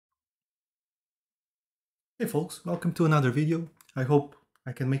Hey folks, welcome to another video. I hope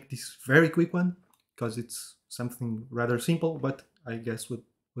I can make this very quick one because it's something rather simple, but I guess what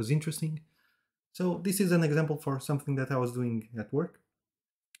was interesting. So this is an example for something that I was doing at work.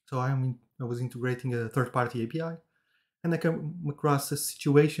 So I was integrating a third-party API and I came across a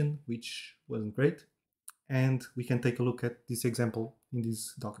situation which wasn't great, and we can take a look at this example in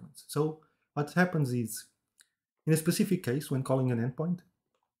these documents. So what happens is, in a specific case, when calling an endpoint,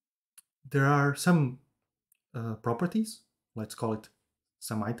 there are some properties, let's call it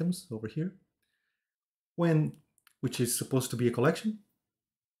some items over here, which is supposed to be a collection.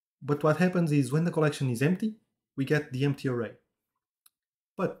 But what happens is when the collection is empty, we get the empty array.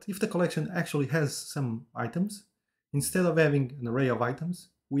 But if the collection actually has some items, instead of having an array of items,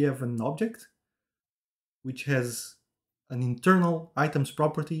 we have an object which has an internal items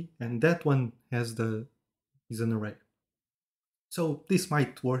property, and that one is an array. So this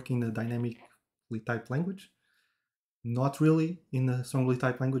might work in a dynamically typed language, not really in a strongly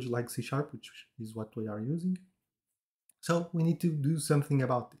typed language like C#, which is what we are using. So we need to do something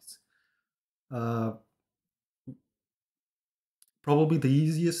about this. Probably the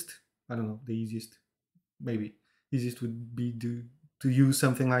easiest, I don't know, maybe easiest would be to use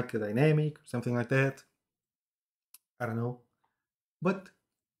something like a dynamic, something like that. I don't know. But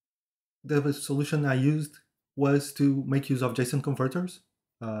the solution I used was to make use of JSON converters,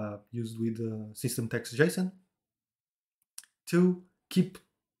 used with System.Text.Json, to keep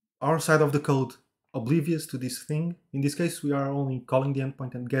our side of the code oblivious to this thing. In this case, we are only calling the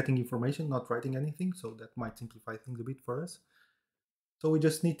endpoint and getting information, not writing anything, so that might simplify things a bit for us. So we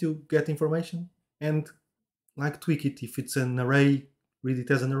just need to get information and like tweak it. If it's an array, read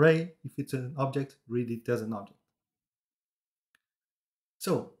it as an array. If it's an object, read it as an object.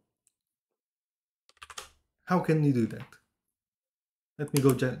 So how can we do that? Let me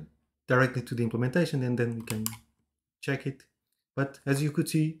go directly to the implementation and then we can check it. But as you could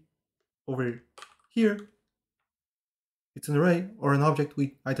see over here, it's an array or an object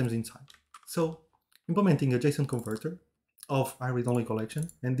with items inside. So implementing a JSON converter of iRead-only collection,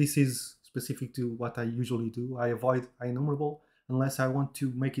 and this is specific to what I usually do. I avoid IEnumerable unless I want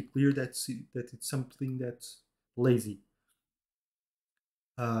to make it clear that it's something that's lazy.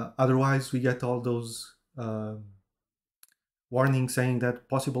 Otherwise, we get all those warnings saying that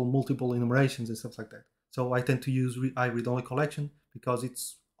possible multiple enumerations and stuff like that. So I tend to use iRead-only collection because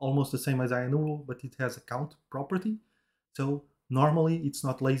it's almost the same as IEnumerable, but it has a count property. So normally it's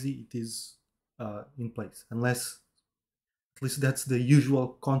not lazy, it is in place, unless at least that's the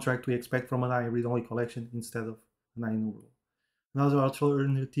usual contract we expect from an iRead-only collection instead of an IEnumerable. Another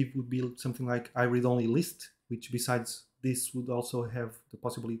alternative would be something like iRead-only list, which besides this would also have the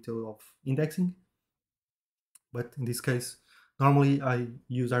possibility of indexing. But in this case, normally I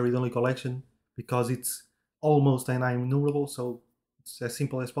use iRead-only collection because it's almost an IEnumerable, so it's as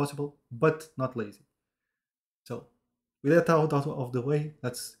simple as possible, but not lazy. So with that out of the way,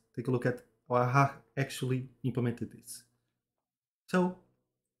 let's take a look at how I actually implemented this. So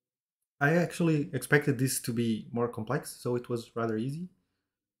I actually expected this to be more complex, so it was rather easy.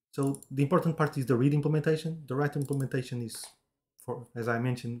 So the important part is the read implementation. The write implementation is, as I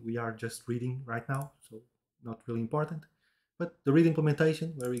mentioned, we are just reading right now, so not really important. But the read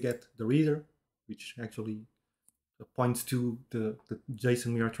implementation, where we get the reader, which actually points to the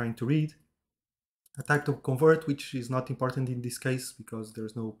JSON we are trying to read. A type to convert, which is not important in this case because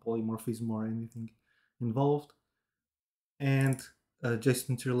there's no polymorphism or anything involved. And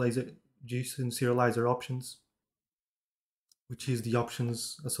JSON serializer options, which is the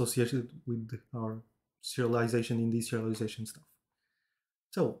options associated with our serialization and deserialization stuff.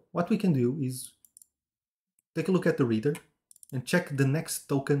 So what we can do is take a look at the reader and check the next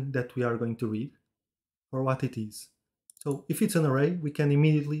token that we are going to read for what it is. So if it's an array, we can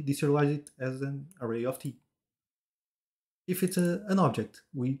immediately deserialize it as an array of t. If it's an object,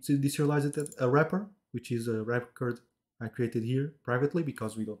 we deserialize it as a wrapper, which is a record I created here privately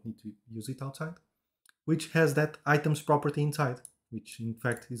because we don't need to use it outside, which has that items property inside, which in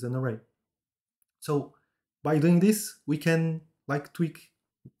fact is an array. So by doing this, we can like tweak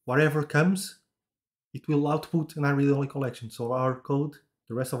whatever comes, it will output an iRead-only collection. So our code,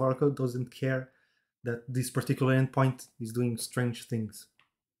 the rest of our code doesn't care that this particular endpoint is doing strange things.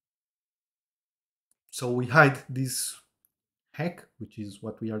 So we hide this hack, which is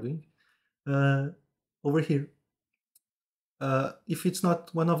what we are doing, over here. If it's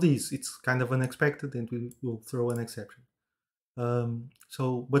not one of these, it's kind of unexpected and we will throw an exception.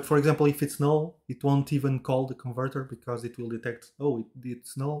 But for example, if it's null, it won't even call the converter because it will detect, oh,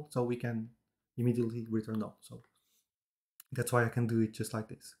 it's null, so we can immediately return null. So that's why I can do it just like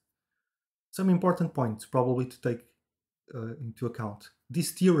this. Some important points probably to take into account.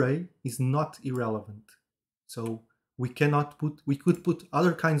 This t-array is not irrelevant. So we could put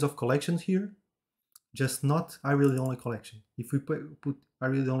other kinds of collections here, just not iRead-only collection. If we put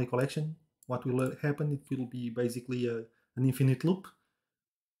iRead-only collection, what will happen? It will be basically an infinite loop,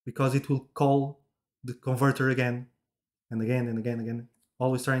 because it will call the converter again and again and again and again,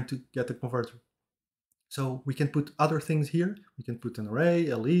 always trying to get the converter. So we can put other things here. We can put an array,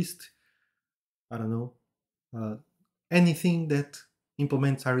 a list, I don't know, anything that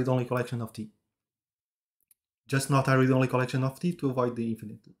implements iRead-only collection of t. Just not iRead-only collection of t to avoid the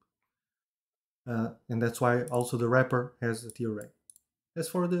infinite loop. And that's why also the wrapper has a t-array. As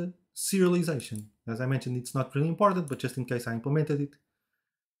for the serialization, as I mentioned, it's not really important, but just in case I implemented it.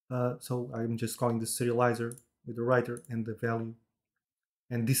 So I'm just calling the serializer with the writer and the value.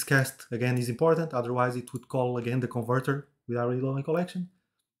 And this cast again is important, otherwise it would call again the converter with our read-only collection.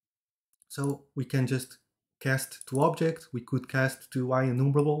 So we can just cast to object. We could cast to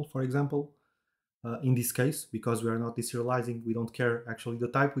IEnumerable, for example. In this case, because we are not deserializing, we don't care actually the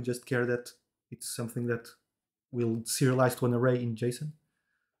type, we just care that it's something that will serialize to an array in JSON.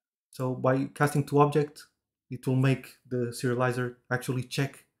 So by casting to object, it will make the serializer actually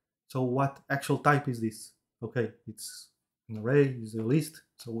check, so what actual type is this? Okay, it's an array, it's a list,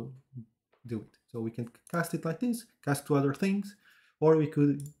 so we'll do it. So we can cast it like this, cast to other things, or we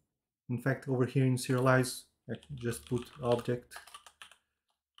could, in fact, over here in serialize, just put object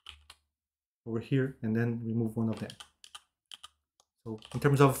over here and then remove one of them. So in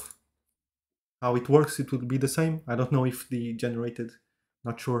terms of how it works, it would be the same. I don't know if the generated,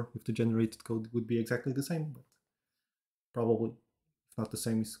 not sure if the generated code would be exactly the same, but probably, if not the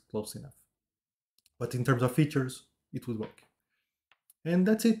same, is close enough. But in terms of features, it would work. And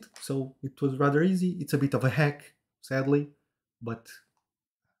that's it. So it was rather easy. It's a bit of a hack, sadly, but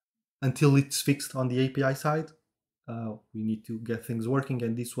until it's fixed on the API side, we need to get things working,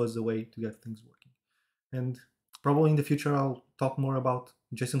 and this was the way to get things working. And probably in the future, I'll talk more about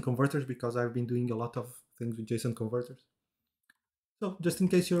JSON converters, because I've been doing a lot of things with JSON converters. So just in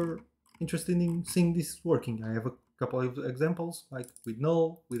case you're interested in seeing this working, I have a couple of examples, like with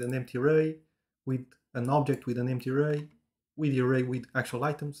null, with an empty array, with an object with an empty array, with the array with actual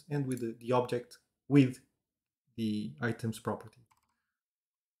items, and with the object with the items property.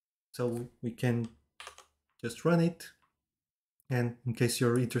 So we can just run it. And in case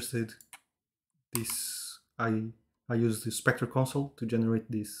you're interested, this I use the Spectre console to generate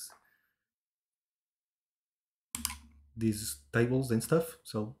these tables and stuff.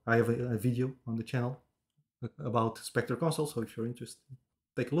 So I have a video on the channel about Spectre console. So if you're interested,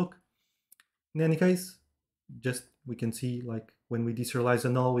 take a look. In any case, just we can see, like, when we deserialize a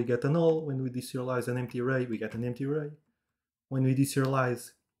null, we get a null. When we deserialize an empty array, we get an empty array. When we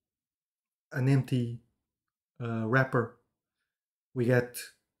deserialize an empty wrapper, we get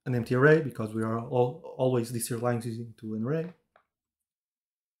an empty array, because we are always deserializing to an array,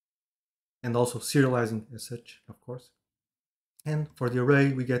 and also serializing as such, of course. And for the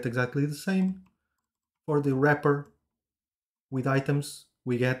array, we get exactly the same. For the wrapper with items,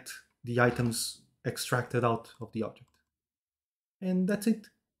 we get the items extracted out of the object. And that's it.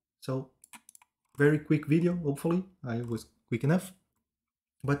 So very quick video, hopefully I was quick enough,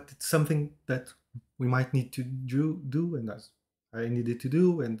 but it's something that we might need to do, and as I needed to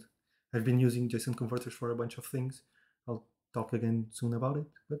do, and I've been using JSON converters for a bunch of things. I'll talk again soon about it,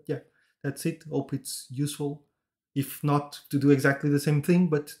 but yeah, that's it. Hope it's useful, if not to do exactly the same thing,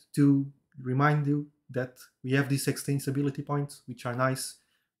 but to remind you that we have these extensibility points, which are nice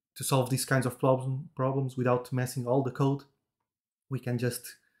to solve these kinds of problems without messing all the code. We can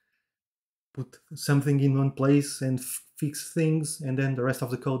just put something in one place and fix things, and then the rest of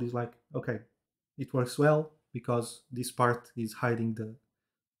the code is like, okay, it works well because this part is hiding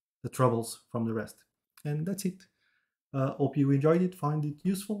the troubles from the rest. And that's it. Hope you enjoyed it, find it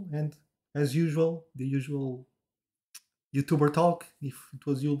useful, and as usual, the usual YouTuber talk. If it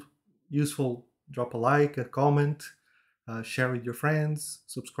was useful, drop a like, a comment, share with your friends,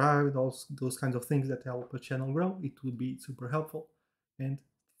 subscribe, those kinds of things that help a channel grow. It would be super helpful. And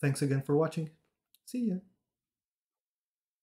thanks again for watching. See ya.